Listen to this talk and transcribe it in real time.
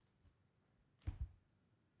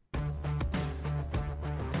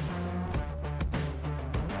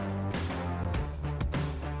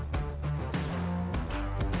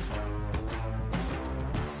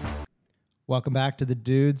Welcome back to the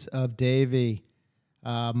Dudes of Davie.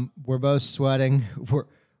 We're both sweating.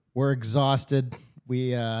 We're exhausted. We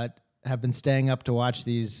have been staying up to watch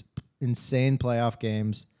these insane playoff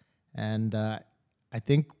games, and I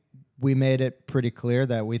think we made it pretty clear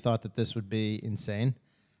that we thought that this would be insane.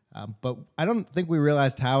 But I don't think we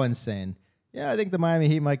realized how insane. Yeah, I think the Miami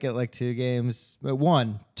Heat might get like 2 games.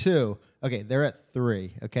 1, 2. Okay, they're at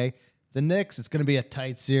 3, okay? The Knicks, it's going to be a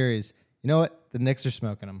tight series. You know what? The Knicks are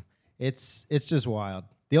smoking them. It's just wild.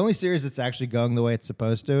 The only series that's actually going the way it's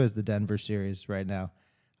supposed to is the Denver series right now.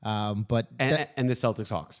 And the Celtics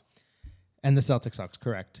Hawks. And the Celtics Hawks,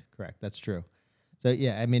 correct. That's true. So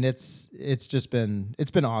yeah, I mean it's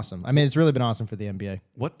been awesome. I mean it's really been awesome for the NBA.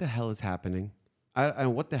 What the hell is happening?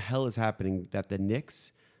 What the hell is happening that the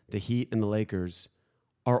Knicks, the Heat, and the Lakers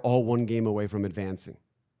are all 1 game away from advancing?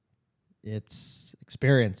 It's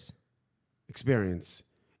experience.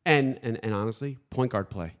 And honestly, point guard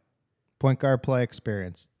play. Point guard play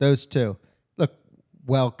experience. Those two. Look,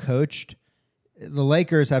 well coached. The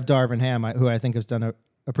Lakers have Darvin Ham, who I think has done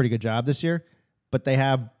a pretty good job this year, but they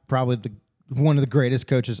have probably one of the greatest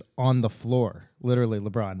coaches on the floor, literally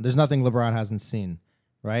LeBron. There's nothing LeBron hasn't seen,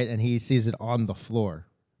 right? And he sees it on the floor,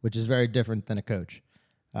 which is very different than a coach.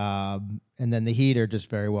 And then the Heat are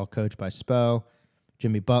just very well coached by Spo,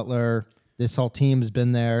 Jimmy Butler. This whole team has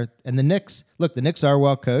been there. And the Knicks are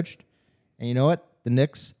well coached. And you know what? The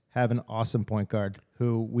Knicks have an awesome point guard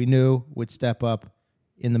who we knew would step up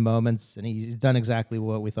in the moments, and he's done exactly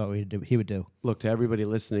what we thought he would do. Look, to everybody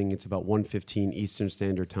listening, it's about 1:15 Eastern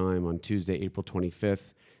Standard Time on Tuesday, April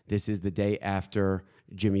 25th. This is the day after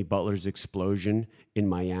Jimmy Butler's explosion in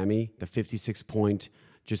Miami, the 56-point,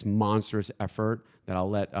 just monstrous effort that I'll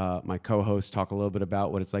let my co-host talk a little bit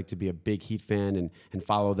about what it's like to be a big Heat fan and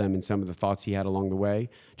follow them and some of the thoughts he had along the way.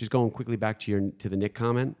 Just going quickly back to the Nick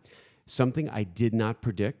comment, something I did not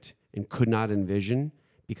predict and could not envision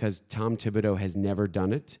because Tom Thibodeau has never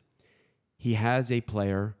done it. He has a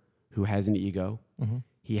player who has an ego. Mm-hmm.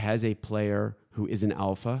 He has a player who is an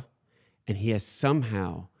alpha, and he has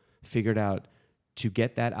somehow figured out to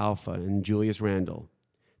get that alpha in Julius Randle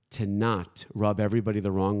to not rub everybody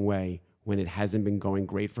the wrong way when it hasn't been going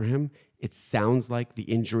great for him. It sounds like the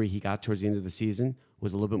injury he got towards the end of the season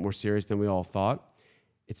was a little bit more serious than we all thought.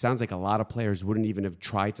 It sounds like a lot of players wouldn't even have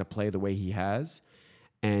tried to play the way he has.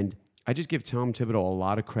 And I just give Tom Thibodeau a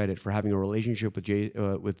lot of credit for having a relationship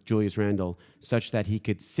with Julius Randle such that he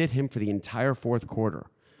could sit him for the entire fourth quarter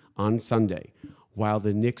on Sunday while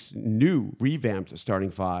the Knicks' new revamped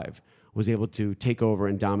starting 5 was able to take over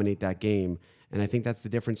and dominate that game. And I think that's the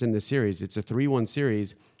difference in this series. It's a 3-1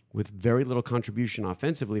 series with very little contribution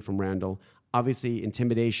offensively from Randle. Obviously,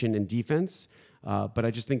 intimidation and defense. But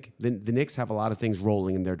I just think the Knicks have a lot of things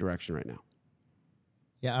rolling in their direction right now.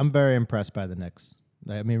 Yeah, I'm very impressed by the Knicks.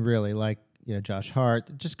 I mean, really, Josh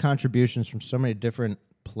Hart, just contributions from so many different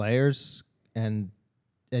players, and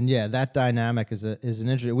yeah, that dynamic is an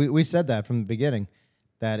interesting. We said that from the beginning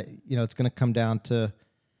that it's going to come down to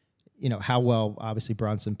how well obviously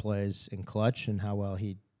Brunson plays in clutch and how well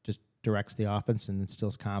he just directs the offense and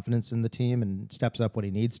instills confidence in the team and steps up when he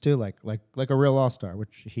needs to, like a real all-star,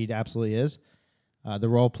 which he absolutely is. The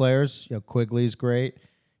role players, Quigley's great.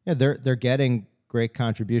 Yeah, they're getting great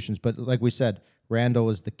contributions, but like we said, Randle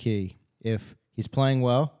is the key. If he's playing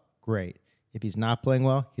well, great. If he's not playing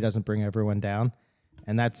well, he doesn't bring everyone down,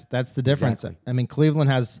 and that's the difference. Exactly. I mean, Cleveland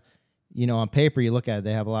has, on paper, you look at it,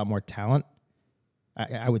 they have a lot more talent.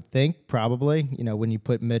 I would think probably, when you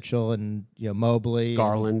put Mitchell and Mobley,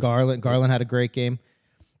 Garland had a great game,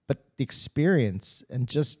 but the experience and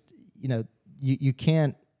just you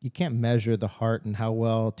can't measure the heart and how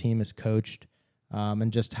well a team is coached,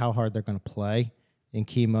 and just how hard they're going to play in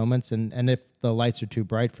key moments, and if the lights are too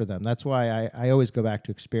bright for them. That's why I always go back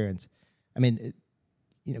to experience. I mean,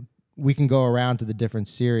 we can go around to the different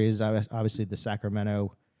series. Obviously, the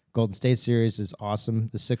Sacramento Golden State series is awesome.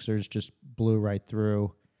 The Sixers just blew right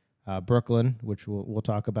through Brooklyn, which we'll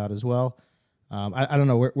talk about as well. I don't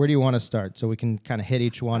know, where do you want to start so we can kind of hit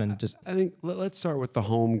each one and just... I think let's start with the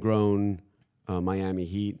homegrown Miami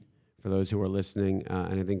Heat. For those who are listening,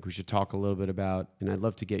 and I think we should talk a little bit about, and I'd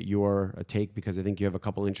love to get your take because I think you have a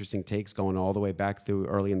couple interesting takes going all the way back through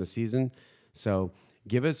early in the season. So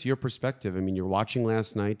give us your perspective. I mean, you're watching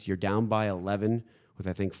last night, you're down by 11 with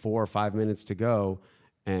I think 4 or 5 minutes to go,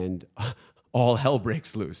 and all hell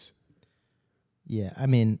breaks loose. Yeah, I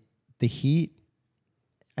mean, the Heat,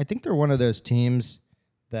 I think they're one of those teams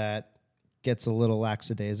that gets a little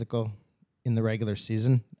lackadaisical in the regular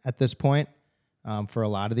season at this point. For a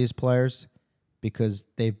lot of these players because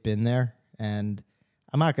they've been there. And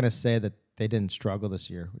I'm not going to say that they didn't struggle this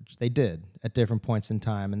year, which they did at different points in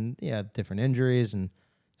time. And yeah, different injuries, and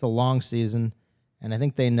it's a long season. And I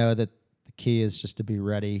think they know that the key is just to be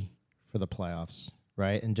ready for the playoffs,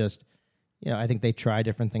 right? And just, I think they try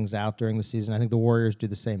different things out during the season. I think the Warriors do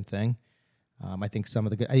the same thing. I think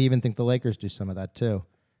I even think the Lakers do some of that too.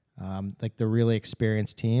 Like the really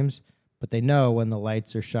experienced teams, but they know when the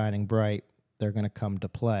lights are shining bright, they're going to come to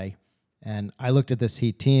play. And I looked at this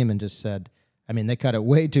Heat team and just said, they cut it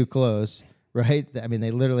way too close, right?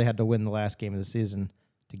 They literally had to win the last game of the season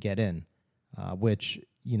to get in, which,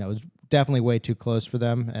 is definitely way too close for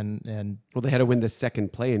them. And well, they had to win the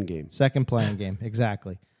second play-in game. Second play-in game,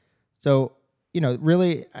 exactly. So,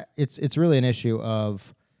 really, it's really an issue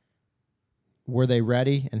of, were they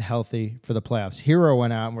ready and healthy for the playoffs? Hero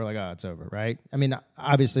went out and we're like, oh, it's over, right?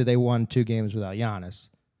 Obviously they won 2 games without Giannis,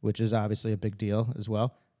 which is obviously a big deal as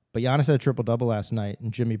well. But Giannis had a triple-double last night,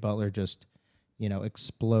 and Jimmy Butler just,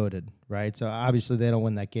 exploded, right? So obviously they don't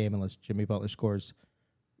win that game unless Jimmy Butler scores,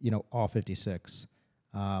 all 56.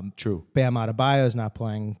 True. Bam Adebayo is not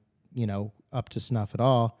playing, up to snuff at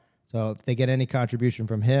all. So if they get any contribution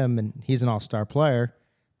from him, and he's an all-star player,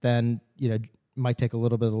 then, might take a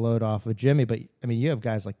little bit of the load off of Jimmy. But, you have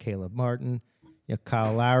guys like Caleb Martin,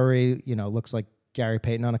 Kyle Lowry, looks like Gary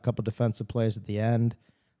Payton on a couple defensive plays at the end.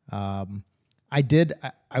 I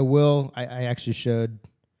actually showed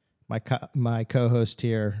my co-host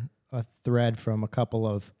here a thread from a couple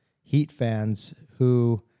of Heat fans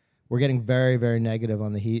who were getting very, very negative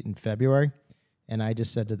on the Heat in February. And I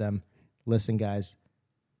just said to them, listen, guys,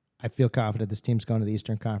 I feel confident this team's going to the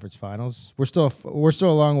Eastern Conference Finals. We're still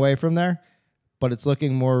a long way from there, but it's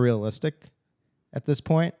looking more realistic at this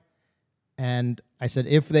point. And I said,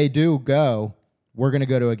 if they do go, we're going to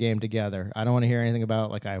go to a game together. I don't want to hear anything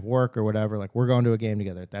about, like, I have work or whatever. Like, we're going to a game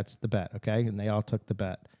together. That's the bet, okay? And they all took the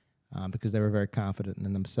bet because they were very confident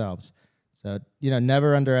in themselves. So,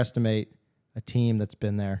 never underestimate a team that's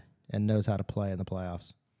been there and knows how to play in the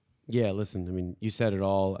playoffs. Yeah, listen, you said it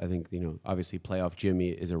all. I think, obviously playoff Jimmy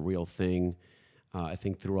is a real thing. I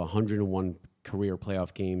think through 101 career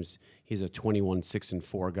playoff games, he's a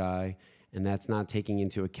 21-6-4 guy. And that's not taking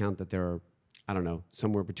into account that there are, I don't know,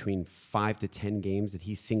 somewhere between 5 to 10 games that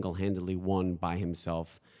he single-handedly won by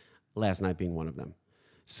himself, last night being one of them.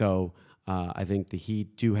 So I think the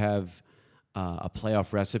Heat do have a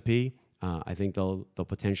playoff recipe. I think they'll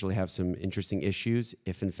potentially have some interesting issues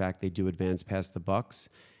if, in fact, they do advance past the Bucks.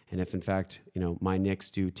 And if, in fact, my Knicks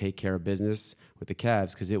do take care of business with the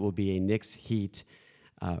Cavs, because it will be a Knicks-Heat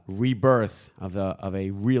rebirth of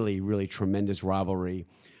a really, really tremendous rivalry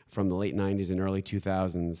from the late 90s and early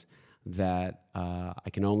 2000s that I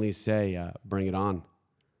can only say, bring it on.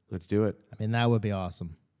 Let's do it. That would be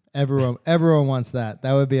awesome. Everyone wants that.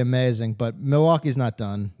 That would be amazing. But Milwaukee's not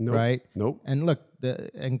done, right? Nope. And look,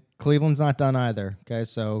 and Cleveland's not done either. Okay,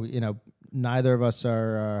 so neither of us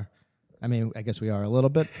are. I guess we are a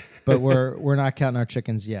little bit, but we're not counting our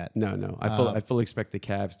chickens yet. No. I fully expect the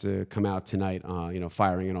Cavs to come out tonight,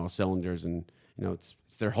 firing in all cylinders, and it's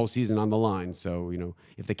their whole season on the line. So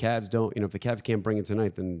if the Cavs don't, if the Cavs can't bring it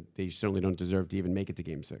tonight, then they certainly don't deserve to even make it to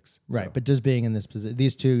Game 6. Right, so. But just being in this position,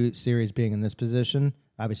 these two series being in this position,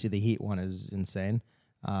 obviously the Heat one is insane.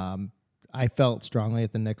 I felt strongly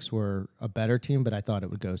that the Knicks were a better team, but I thought it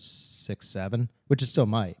would go 6-7, which it still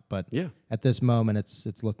might. But yeah, at this moment,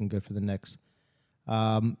 it's looking good for the Knicks.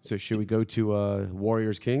 So should we go to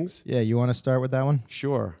Warriors Kings? Yeah, you want to start with that one?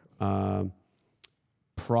 Sure.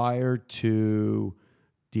 Prior to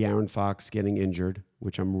De'Aaron Fox getting injured,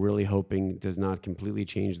 which I'm really hoping does not completely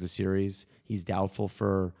change the series, he's doubtful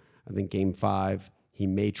for, I think, Game 5. He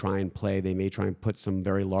may try and play. They may try and put some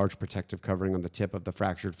very large protective covering on the tip of the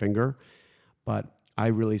fractured finger. But I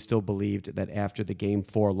really still believed that after the Game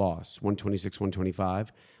 4 loss,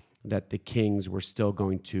 126-125, that the Kings were still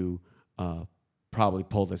going to probably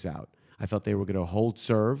pull this out. I felt they were going to hold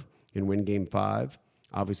serve and win Game 5.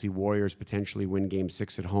 Obviously, Warriors potentially win Game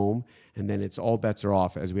 6 at home, and then it's all bets are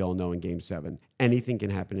off, as we all know, in Game 7. Anything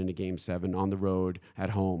can happen in a Game 7 on the road,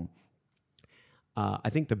 at home.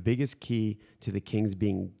 I think the biggest key to the Kings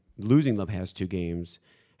losing the past 2 games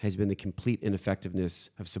has been the complete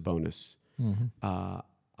ineffectiveness of Sabonis. Mm-hmm.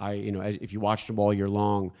 If you watched him all year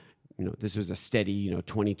long, this was a steady,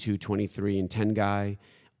 22, 23, and 10 guy,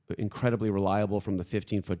 incredibly reliable from the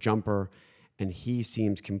 15-foot jumper, and he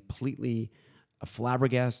seems completely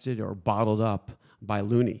flabbergasted or bottled up by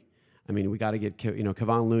Lonny. We got to get,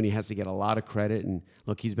 Kevon Looney has to get a lot of credit, and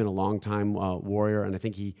look, he's been a long-time Warrior, and I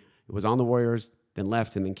think he was on the Warriors, then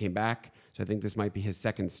left, and then came back. So I think this might be his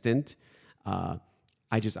second stint. I'm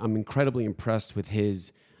incredibly impressed with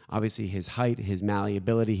his height, his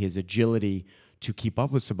malleability, his agility to keep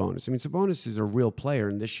up with Sabonis. I mean, Sabonis is a real player,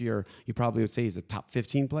 and this year you probably would say he's a top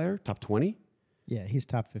 15 player, top 20? Yeah, he's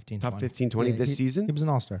top 15, Top 20. 15, 20 this season? He was an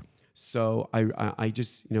all-star. So I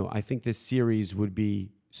just, I think this series would be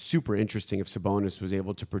super interesting if Sabonis was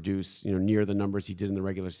able to produce, near the numbers he did in the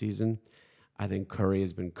regular season. I think Curry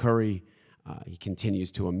has been Curry. He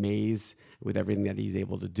continues to amaze with everything that he's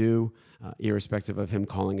able to do, irrespective of him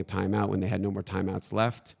calling a timeout when they had no more timeouts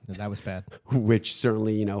left. That was bad. Which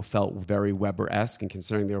certainly, felt very Weber-esque, and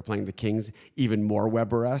considering they were playing the Kings, even more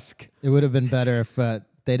Weber-esque. It would have been better if they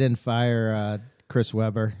didn't fire Chris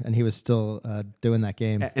Webber and he was still doing that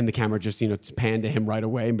game. And the camera just, panned to him right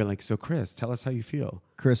away and be like, "So Chris, tell us how you feel."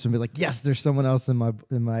 Chris would be like, "Yes, there's someone else in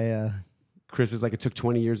my." Chris is like, "It took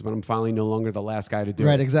 20 years, but I'm finally no longer the last guy to do it."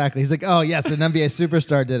 Right, exactly. He's like, "Oh yes, an NBA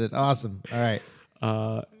superstar did it. Awesome. All right."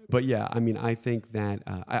 But yeah, I mean, I think that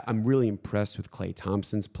I'm really impressed with Klay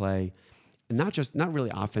Thompson's play, and not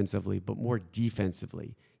really offensively, but more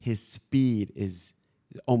defensively. His speed is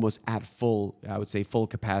almost at full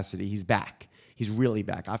capacity. He's back. He's really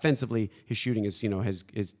back. Offensively, his shooting is,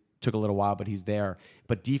 has took a little while, but he's there.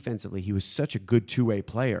 But defensively, he was such a good two-way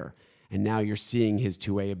player, and now you're seeing his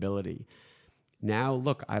two-way ability. Now,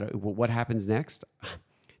 look, what happens next?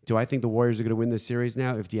 Do I think the Warriors are going to win this series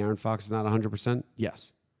now if De'Aaron Fox is not 100%?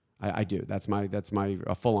 Yes, I do. That's my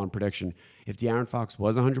full-on prediction. If De'Aaron Fox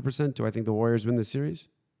was 100%, do I think the Warriors win this series?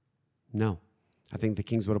 No. I think the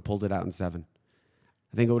Kings would have pulled it out in 7.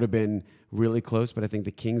 I think it would have been really close, but I think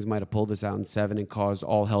the Kings might have pulled this out in 7 and caused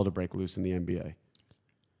all hell to break loose in the NBA.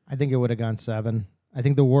 I think it would have gone 7. I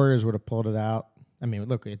think the Warriors would have pulled it out. I mean,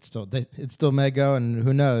 look, it still may go, and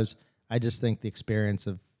who knows? I just think the experience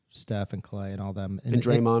of Steph and Klay and all them. And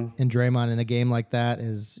Draymond. And Draymond in a game like that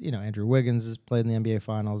is, Andrew Wiggins has played in the NBA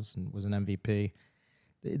Finals and was an MVP.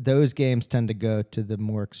 Those games tend to go to the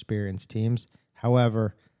more experienced teams.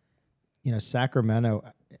 However, Sacramento,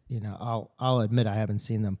 I'll admit I haven't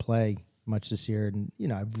seen them play much this year,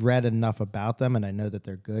 and I've read enough about them, and I know that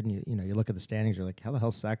they're good. And you look at the standings, you're like, how the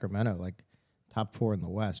hell's Sacramento like top 4 in the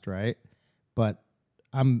West, right? But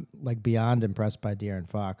I'm like beyond impressed by De'Aaron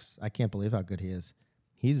Fox. I can't believe how good he is.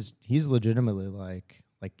 He's legitimately like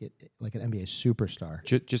an NBA superstar.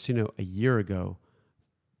 Just a year ago,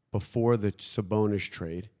 before the Sabonis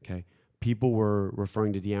trade, okay, people were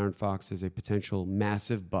referring to De'Aaron Fox as a potential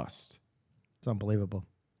massive bust. It's unbelievable.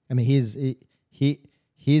 I mean,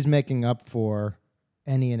 he's making up for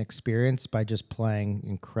any inexperience by just playing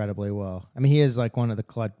incredibly well. I mean, he is like one of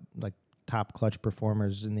the top clutch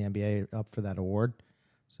performers in the NBA up for that award.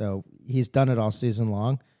 So he's done it all season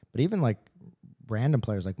long. But even like random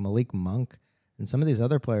players like Malik Monk and some of these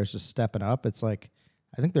other players just stepping up, it's like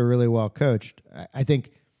I think they're really well coached. I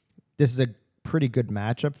think this is a pretty good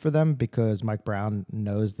matchup for them because Mike Brown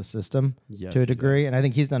knows the system to a degree, and I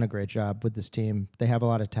think he's done a great job with this team. They have a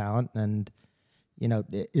lot of talent, and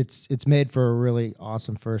it's made for a really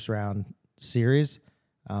awesome first round series.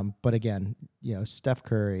 But again, Steph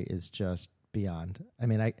Curry is just beyond. I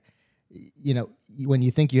mean, when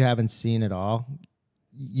you think you haven't seen it all,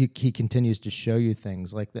 he continues to show you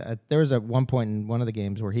things. Like there was at one point in one of the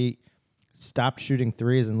games where he stopped shooting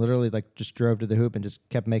threes and literally like just drove to the hoop and just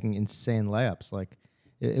kept making insane layups. Like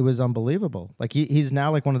it was unbelievable. Like he's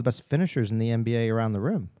now like one of the best finishers in the NBA around the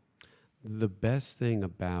rim. The best thing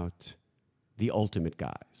about the ultimate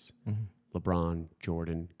guys, LeBron,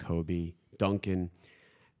 Jordan, Kobe, Duncan,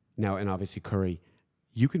 now, and obviously Curry,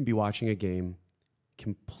 you can be watching a game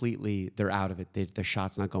completely, they're out of it. The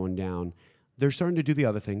shot's not going down. They're starting to do the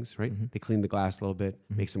other things, right? They clean the glass a little bit,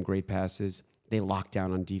 make some great passes. They lock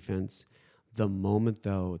down on defense. The moment,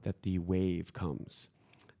 though, that the wave comes,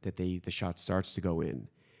 that the shot starts to go in,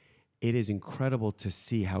 it is incredible to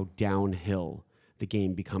see how downhill the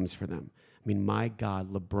game becomes for them. I mean, my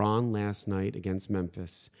God, LeBron last night against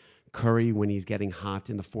Memphis, Curry when he's getting hot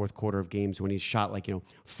in the fourth quarter of games, when he's shot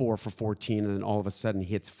 4 for 14, and then all of a sudden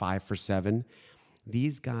he hits 5 for 7.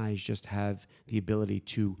 These guys just have the ability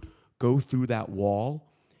to go through that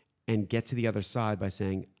wall and get to the other side by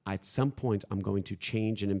saying, at some point, I'm going to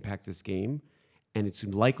change and impact this game, and it's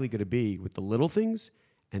likely going to be with the little things,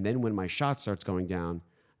 and then when my shot starts going down,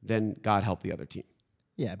 then God help the other team.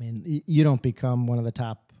 Yeah, I mean, you don't become one of the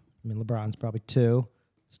top. I mean, LeBron's probably 2.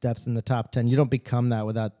 Steph's in the top 10. You don't become that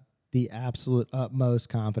without the absolute utmost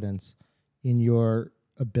confidence in your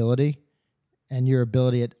ability and your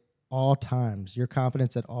ability at all times, your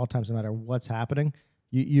confidence at all times, no matter what's happening.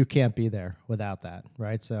 You can't be there without that,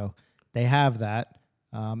 right? So they have that,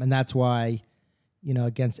 and that's why,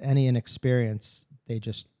 against any inexperience, they'll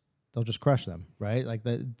just crush them, right? Like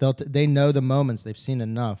they know the moments, they've seen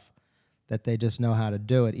enough that they just know how to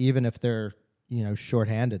do it, even if they're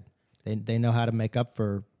shorthanded. they know how to make up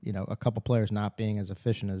for, a couple players not being as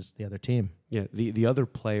efficient as the other team. Yeah, the other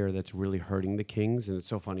player that's really hurting the Kings, and it's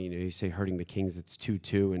so funny, you say hurting the Kings, it's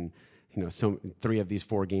 2-2, and so 3 of these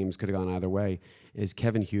 4 games could have gone either way, is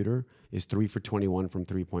Kevin Hueter is 3 for 21 from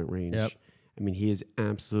 3-point range. Yep. I mean, he is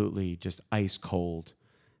absolutely just ice cold.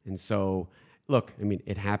 And so, look, I mean,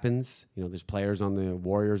 it happens. There's players on the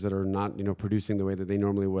Warriors that are not, producing the way that they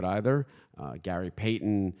normally would either. Gary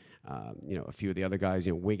Payton, a few of the other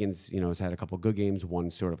guys, Wiggins, has had a couple good games,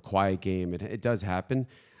 one sort of quiet game. It does happen.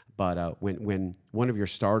 But when one of your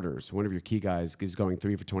starters, one of your key guys is going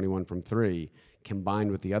 3 for 21 from 3,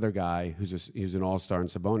 combined with the other guy who's an all-star and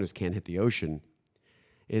Sabonis can't hit the ocean,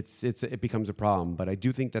 it becomes a problem. But I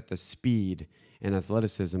do think that the speed and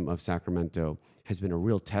athleticism of Sacramento has been a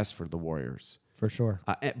real test for the Warriors. For sure.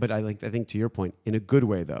 But I think to your point, in a good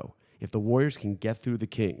way, though, if the Warriors can get through the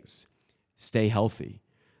Kings, stay healthy,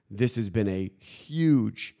 this has been a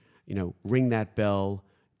huge, ring that bell.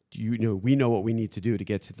 We know what we need to do to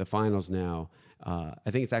get to the finals now. I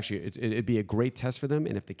think it's actually, it'd be a great test for them.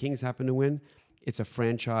 And if the Kings happen to win, it's a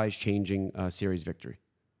franchise-changing series victory.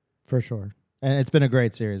 For sure. And it's been a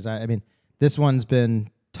great series. I mean, this one's been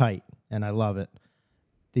tight, and I love it.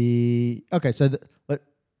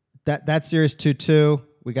 That series 2-2,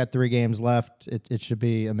 we got 3 games left. It should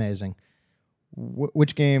be amazing.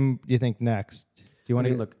 Which game do you think next? Do you want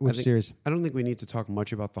to look? Which series? I don't think we need to talk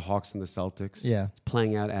much about the Hawks and the Celtics. Yeah, it's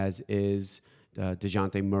playing out as is.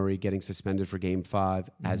 DeJounte Murray getting suspended for Game 5,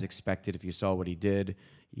 as expected. If you saw what he did,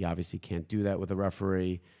 you obviously can't do that with a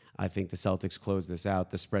referee. I think the Celtics close this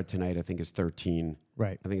out. The spread tonight, I think, is 13.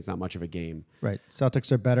 Right. I think it's not much of a game. Right.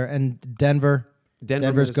 Celtics are better, and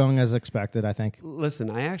Denver's going as expected, I think. Listen,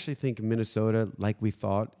 I actually think Minnesota, like we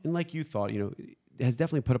thought, and like you thought, has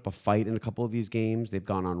definitely put up a fight in a couple of these games. They've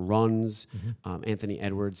gone on runs. Anthony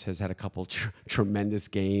Edwards has had a couple tremendous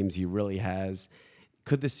games. He really has.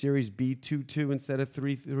 Could the series be 2-2 instead of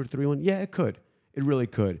 3-1? Yeah, it could. It really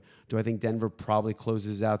could. Do I think Denver probably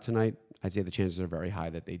closes out tonight? I'd say the chances are very high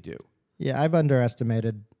that they do. Yeah, I've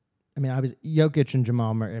underestimated. I mean, Jokic and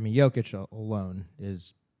Jamal Murray. I mean, Jokic alone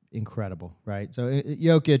is incredible, right? So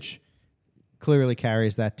Jokic clearly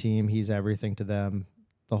carries that team. He's everything to them,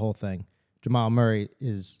 the whole thing. Jamal Murray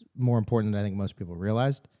is more important than I think most people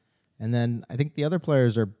realized. And then I think the other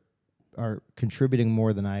players are contributing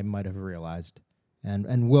more than I might have realized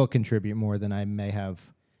and will contribute more than I may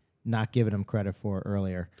have not given him credit for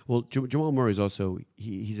earlier. Well, Jamal Murray is also,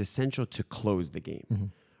 he's essential to close the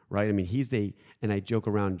game, right? I mean, and I joke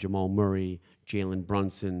around Jamal Murray, Jalen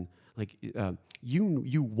Brunson, like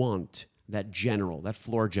you want that general, that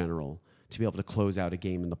floor general, to be able to close out a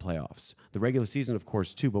game in the playoffs. The regular season, of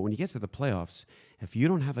course, too, but when you get to the playoffs, if you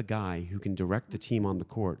don't have a guy who can direct the team on the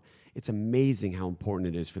court, it's amazing how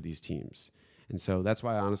important it is for these teams. And so that's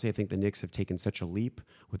why, honestly, I think the Knicks have taken such a leap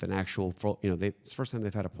with an actual, it's the first time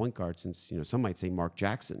they've had a point guard since, some might say Mark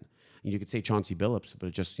Jackson. And you could say Chauncey Billups, but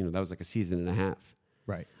it just, that was like a season and a half.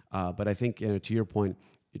 Right. But I think, to your point,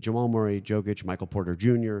 Jamal Murray, Jokic, Michael Porter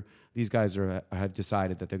Jr., these guys have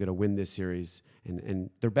decided that they're going to win this series, and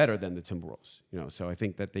they're better than the Timberwolves. So I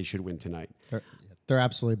think that they should win tonight. They're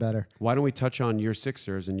absolutely better. Why don't we touch on your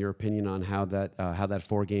Sixers and your opinion on how that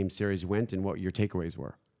 4-game series went and what your takeaways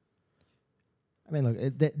were? I mean,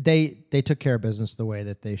 look, they took care of business the way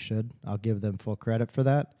that they should. I'll give them full credit for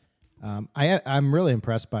that. I'm really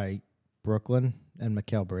impressed by Brooklyn and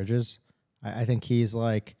Mikal Bridges. I think he's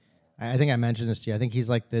like, I think I mentioned this to you. I think he's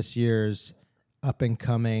like this year's up and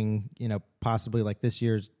coming, possibly like this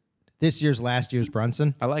year's last year's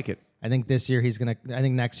Brunson. I like it. I think next year he's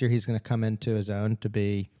gonna come into his own to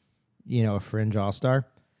be, a fringe all-star.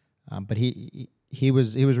 But he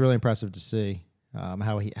was really impressive to see.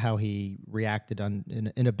 How he reacted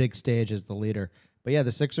in a big stage as the leader. But yeah,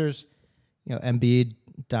 the Sixers, Embiid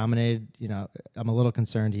dominated. I'm a little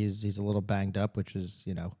concerned he's a little banged up, which is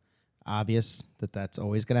obvious that's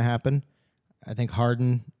always going to happen. I think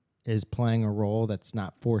Harden is playing a role that's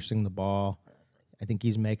not forcing the ball. I think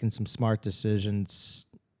he's making some smart decisions.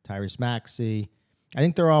 Tyrese Maxey, I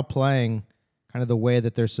think they're all playing kind of the way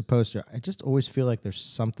that they're supposed to. I just always feel like there's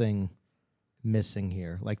something missing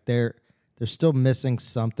here. Like they're still missing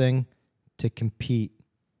something to compete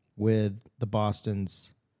with the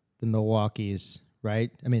Bostons, the Milwaukees, right?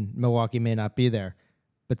 I mean, Milwaukee may not be there,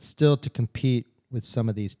 but still to compete with some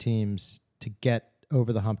of these teams to get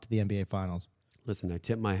over the hump to the NBA Finals. Listen, I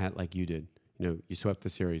tip my hat like you did. You swept the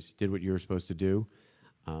series, did what you were supposed to do.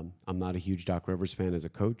 I'm not a huge Doc Rivers fan as a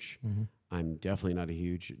coach. Mm-hmm. I'm definitely not a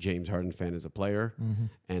huge James Harden fan as a player. Mm-hmm.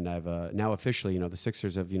 And I've now officially, the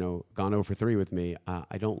Sixers have, gone 0 for 3 with me.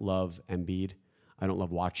 I don't love Embiid. I don't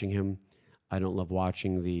love watching him. I don't love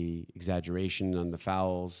watching the exaggeration on the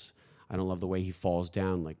fouls. I don't love the way he falls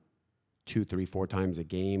down like 2, 3, 4 times a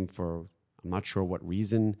game for I'm not sure what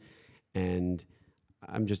reason. And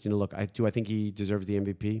I'm just, look, I think he deserves the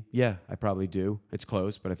MVP? Yeah, I probably do. It's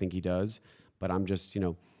close, but I think he does. But I'm just,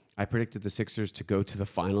 I predicted the Sixers to go to the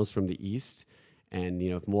finals from the East. And,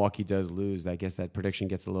 if Milwaukee does lose, I guess that prediction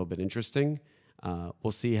gets a little bit interesting.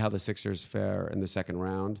 We'll see how the Sixers fare in the second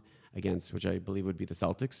round against, which I believe would be the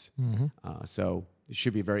Celtics. Mm-hmm. So it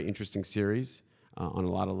should be a very interesting series on a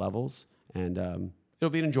lot of levels. And it'll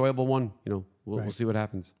be an enjoyable one. We'll see what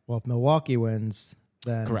happens. Well, if Milwaukee wins,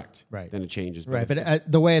 then correct, right, then it changes. Right,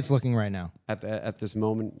 but the way it's looking right now, at this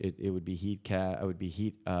moment, it would be Heat,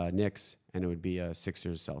 Knicks, and it would be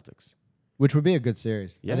Sixers, Celtics, which would be a good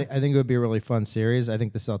series. Yeah, I think it would be a really fun series. I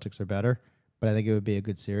think the Celtics are better, but I think it would be a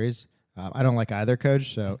good series. I don't like either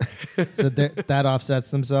coach, so that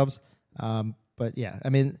offsets themselves. But yeah, I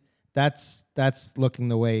mean that's looking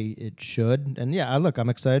the way it should. And yeah, I'm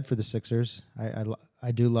excited for the Sixers.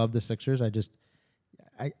 I do love the Sixers. I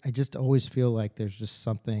just always feel like there's just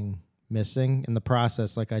something missing in the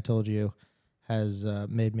process. Like I told you, has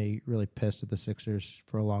made me really pissed at the Sixers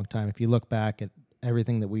for a long time. If you look back at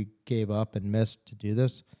everything that we gave up and missed to do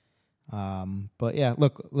this, but yeah,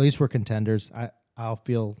 look, at least we're contenders. I'll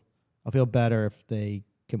feel better if they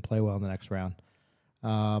can play well in the next round.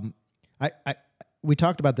 We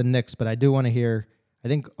talked about the Knicks, but I do want to hear. I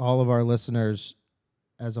think all of our listeners,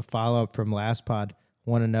 as a follow up from last pod,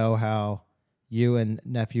 want to know how you and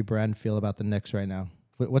nephew Bren feel about the Knicks right now.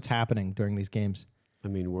 What's happening during these games? I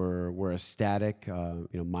mean, we're ecstatic.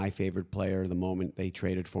 My favorite player, the moment they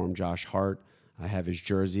traded for him, Josh Hart. I have his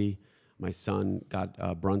jersey. My son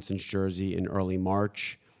got Brunson's jersey in early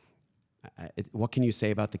March. What can you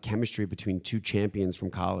say about the chemistry between two champions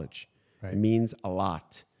from college? Right. It means a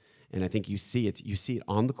lot. And I think you see it. You see it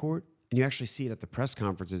on the court, and you actually see it at the press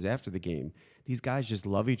conferences after the game. These guys just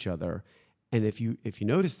love each other. And if you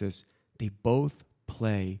notice this, they both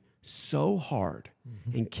play so hard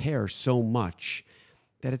and care so much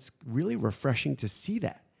that it's really refreshing to see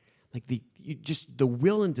that. Like the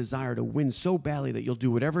will and desire to win so badly that you'll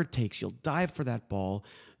do whatever it takes. You'll dive for that ball.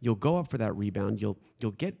 You'll go up for that rebound.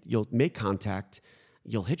 You'll make contact.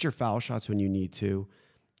 You'll hit your foul shots when you need to.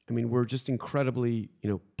 I mean, we're just incredibly,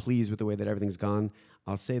 pleased with the way that everything's gone.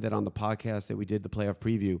 I'll say that on the podcast that we did, the playoff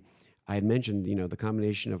preview, I had mentioned, the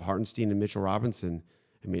combination of Hartenstein and Mitchell Robinson.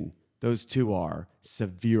 I mean, those two are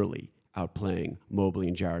severely outplaying Mobley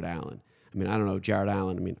and Jared Allen. I mean, I don't know, Jared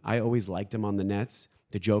Allen, I mean, I always liked him on the Nets.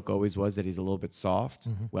 The joke always was that he's a little bit soft.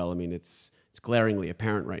 Mm-hmm. Well, I mean, it's glaringly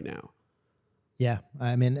apparent right now. Yeah,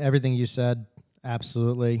 I mean, everything you said,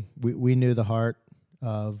 absolutely. We knew the heart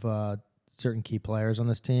of certain key players on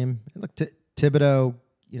this team. Look, Thibodeau,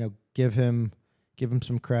 give him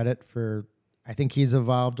some credit for. I think he's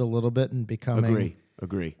evolved a little bit and becoming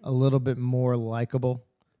agree a little bit more likable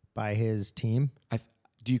by his team.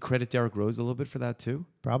 Do you credit Derrick Rose a little bit for that too?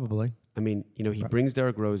 Probably. I mean, he brings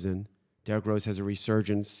Derrick Rose in. Derrick Rose has a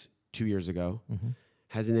resurgence 2 years ago,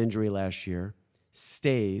 has an injury last year,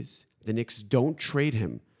 stays. The Knicks don't trade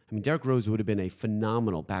him. I mean, Derrick Rose would have been a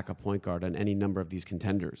phenomenal backup point guard on any number of these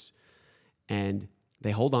contenders. And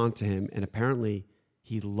they hold on to him, and apparently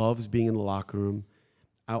he loves being in the locker room.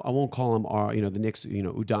 I won't call him, the Knicks,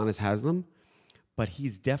 Udonis Haslem, but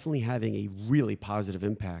he's definitely having a really positive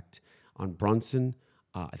impact on Brunson.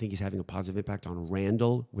 I think he's having a positive impact on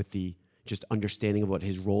Randall with the just understanding of what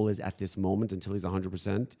his role is at this moment until he's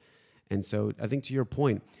 100%. And so I think to your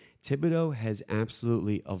point, Thibodeau has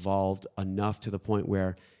absolutely evolved enough to the point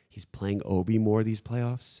where he's playing Obi more these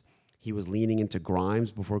playoffs. He was leaning into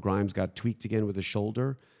Grimes before Grimes got tweaked again with his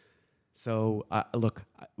shoulder. So, look,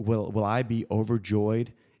 will I be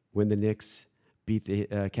overjoyed when the Knicks beat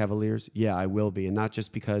the Cavaliers? Yeah, I will be. And not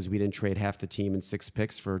just because we didn't trade half the team and 6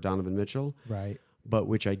 picks for Donovan Mitchell. Right. But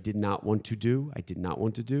which I did not want to do.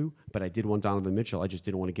 But I did want Donovan Mitchell. I just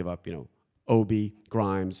didn't want to give up, Obi,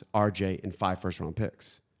 Grimes, RJ, and 5 first-round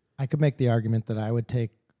picks. I could make the argument that I would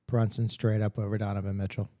take Brunson straight up over Donovan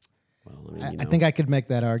Mitchell. Well, I mean, I think I could make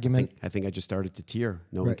that argument. I think I just started to tear.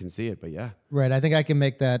 No one can see it, but yeah. Right. I think I can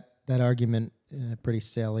make that argument in a pretty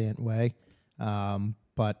salient way.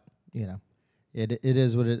 But, it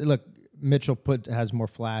is what it. Look, Mitchell has more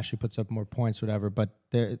flash. He puts up more points, whatever. But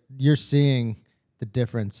you're seeing the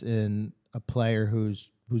difference in a player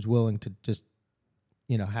who's willing to just,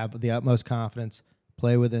 have the utmost confidence,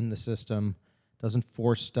 play within the system, doesn't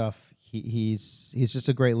force stuff. He's just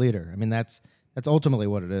a great leader. I mean, that's ultimately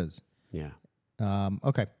what it is. Yeah.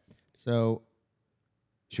 Okay. So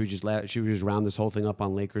should we just round this whole thing up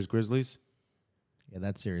on Lakers Grizzlies? Yeah,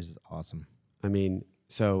 that series is awesome. I mean,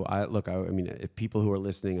 So I mean, if people who are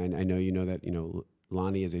listening, I know you know that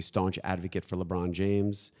Lonny is a staunch advocate for LeBron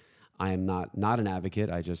James. I am not an advocate.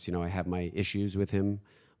 I just I have my issues with him,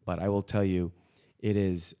 but I will tell you, it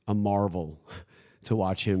is a marvel to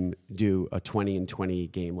watch him do a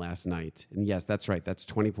 20-20 game last night. And yes, that's right. That's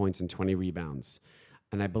 20 points and 20 rebounds.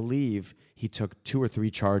 And I believe he took 2 or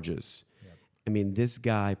 3 charges. Yep. I mean, this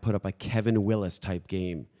guy put up a Kevin Willis type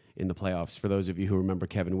game in the playoffs. For those of you who remember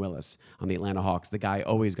Kevin Willis on the Atlanta Hawks, the guy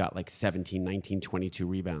always got like 17, 19, 22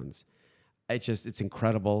 rebounds. It's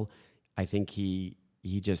incredible. I think he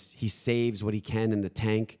saves what he can in the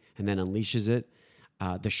tank and then unleashes it.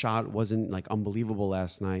 The shot wasn't like unbelievable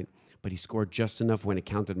last night, but he scored just enough when it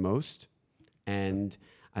counted most. And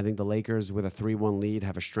I think the Lakers, with a 3-1 lead,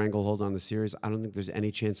 have a stranglehold on the series. I don't think there's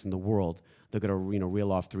any chance in the world they're going to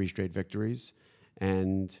reel off 3 straight victories.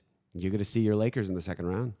 And you're going to see your Lakers in the second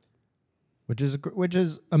round, which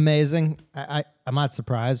is amazing. I'm not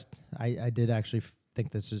surprised. I did actually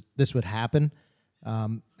think this would happen.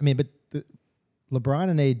 But LeBron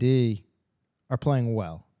and AD are playing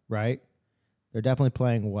well, right? They're definitely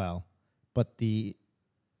playing well, but the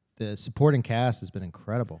supporting cast has been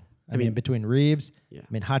incredible. I mean, between Reeves,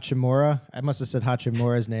 Hachimura. I must have said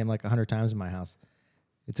Hachimura's name like 100 times in my house.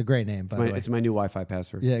 It's a great name, by the way. It's my new Wi-Fi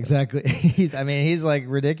password. Yeah, exactly. He's like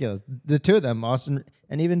ridiculous. The two of them, Austin,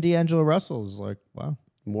 and even D'Angelo Russell's like, wow.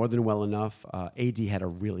 More than well enough. AD had a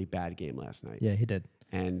really bad game last night. Yeah, he did.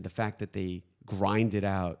 And the fact that they grinded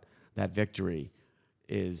out that victory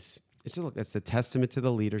it's a testament to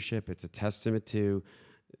the leadership. It's a testament to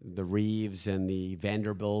the Reeves and the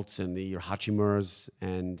Vanderbilts and the Hachimuras.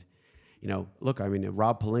 And,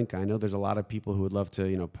 Rob Pelinka, I know there's a lot of people who would love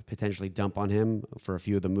to, potentially dump on him for a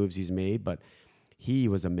few of the moves he's made, but he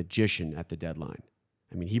was a magician at the deadline.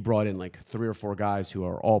 I mean, he brought in like 3 or 4 guys who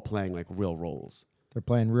are all playing like real roles. They're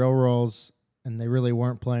playing real roles, and they really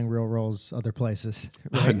weren't playing real roles other places.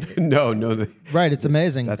 Right? No. Right, it's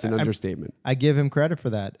amazing. That's an understatement. I give him credit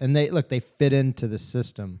for that. And they fit into the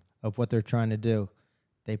system of what they're trying to do.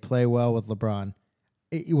 They play well with LeBron.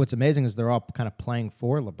 What's amazing is they're all kind of playing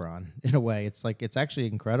for LeBron in a way. It's actually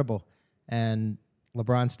incredible. And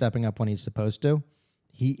LeBron stepping up when he's supposed to.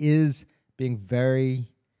 He is being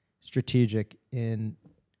very strategic in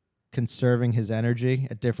conserving his energy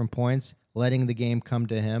at different points, letting the game come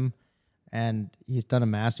to him. And he's done a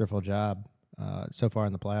masterful job so far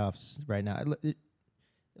in the playoffs right now.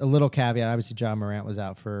 A little caveat, obviously John Morant was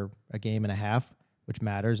out for a game and a half, which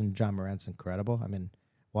matters, and John Morant's incredible. I mean,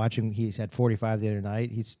 watching, he's had 45 the other night.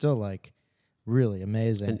 He's still like really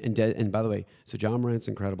amazing. And by the way, so John Morant's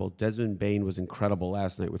incredible. Desmond Bane was incredible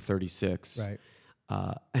last night with 36. Right.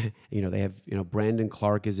 They have Brandon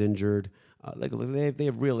Clark is injured. They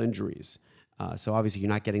have real injuries. So obviously you're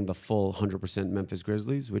not getting the full 100% Memphis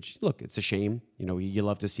Grizzlies, which, look, it's a shame. You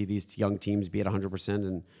love to see these young teams be at 100%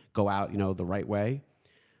 and go out, the right way.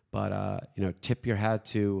 But, tip your hat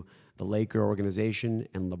to the Laker organization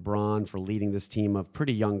and LeBron for leading this team of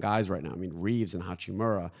pretty young guys right now. I mean, Reeves and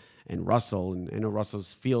Hachimura and Russell. And I know Russell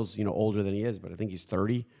feels, older than he is, but I think he's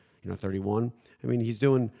 30, 31. I mean,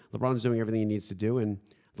 LeBron's doing everything he needs to do, and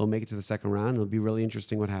they'll make it to the second round. It'll be really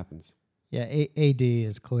interesting what happens. Yeah, AD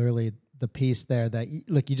is clearly the piece there that,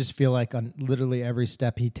 look, you just feel like on literally every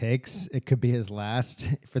step he takes, it could be his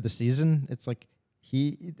last for the season. It's like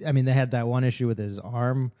they had that one issue with his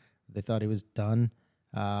arm. They thought he was done.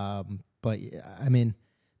 But I mean,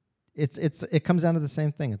 it comes down to the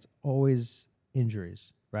same thing. It's always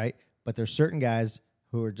injuries, right? But there's certain guys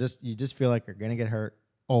who are you just feel like are going to get hurt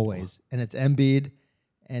always. And it's Embiid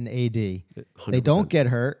and AD. 100%. They don't get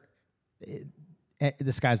hurt.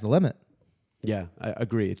 The sky's the limit. Yeah, I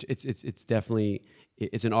agree. It's definitely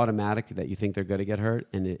an automatic that you think they're going to get hurt,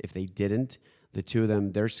 and if they didn't, the two of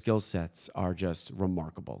them, their skill sets are just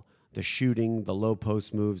remarkable. The shooting, the low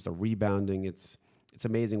post moves, the rebounding, it's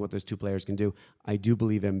amazing what those two players can do. I do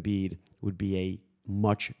believe Embiid would be a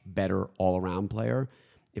much better all-around player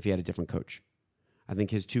if he had a different coach. I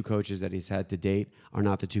think his 2 coaches that he's had to date are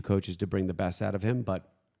not the 2 coaches to bring the best out of him,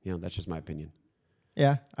 but that's just my opinion.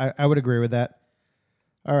 Yeah, I would agree with that.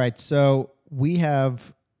 All right, so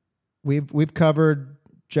we've covered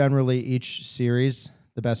generally each series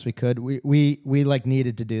the best we could. We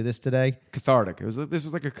needed to do this today. Cathartic. This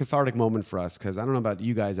was like a cathartic moment for us, because I don't know about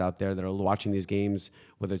you guys out there that are watching these games,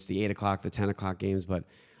 whether it's the 8 o'clock, the 10 o'clock games, but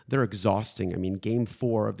they're exhausting. I mean, Game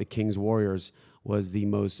 4 of the Kings Warriors was the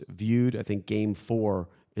most viewed, I think, Game 4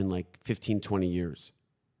 in like 15, 20 years.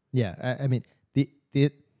 Yeah, I mean,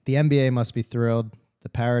 the NBA must be thrilled. The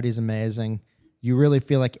parity's amazing. You really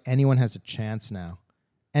feel like anyone has a chance now.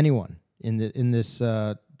 Anyone in this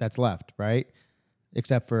that's left, right?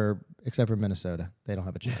 Except for except for Minnesota. They don't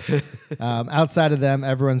have a chance. Outside of them,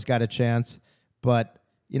 everyone's got a chance. But,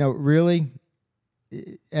 really,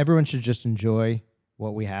 everyone should just enjoy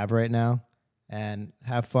what we have right now and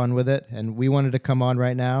have fun with it. And we wanted to come on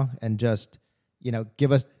right now and just,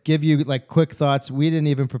 give you like quick thoughts. We didn't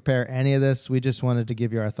even prepare any of this. We just wanted to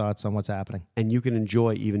give you our thoughts on what's happening. And you can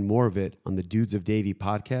enjoy even more of it on the Dudes of Davie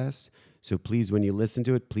podcast. So please, when you listen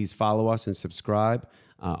to it, please follow us and subscribe.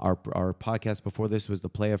 Our podcast before this was the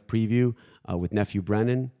playoff preview with nephew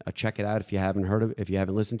Brennan. Check it out if you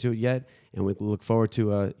haven't listened to it yet. And we look forward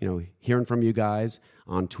to hearing from you guys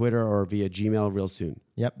on Twitter or via Gmail real soon.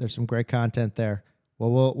 Yep, there's some great content there.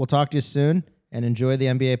 Well, we'll talk to you soon and enjoy the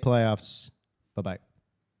NBA playoffs. Bye-bye.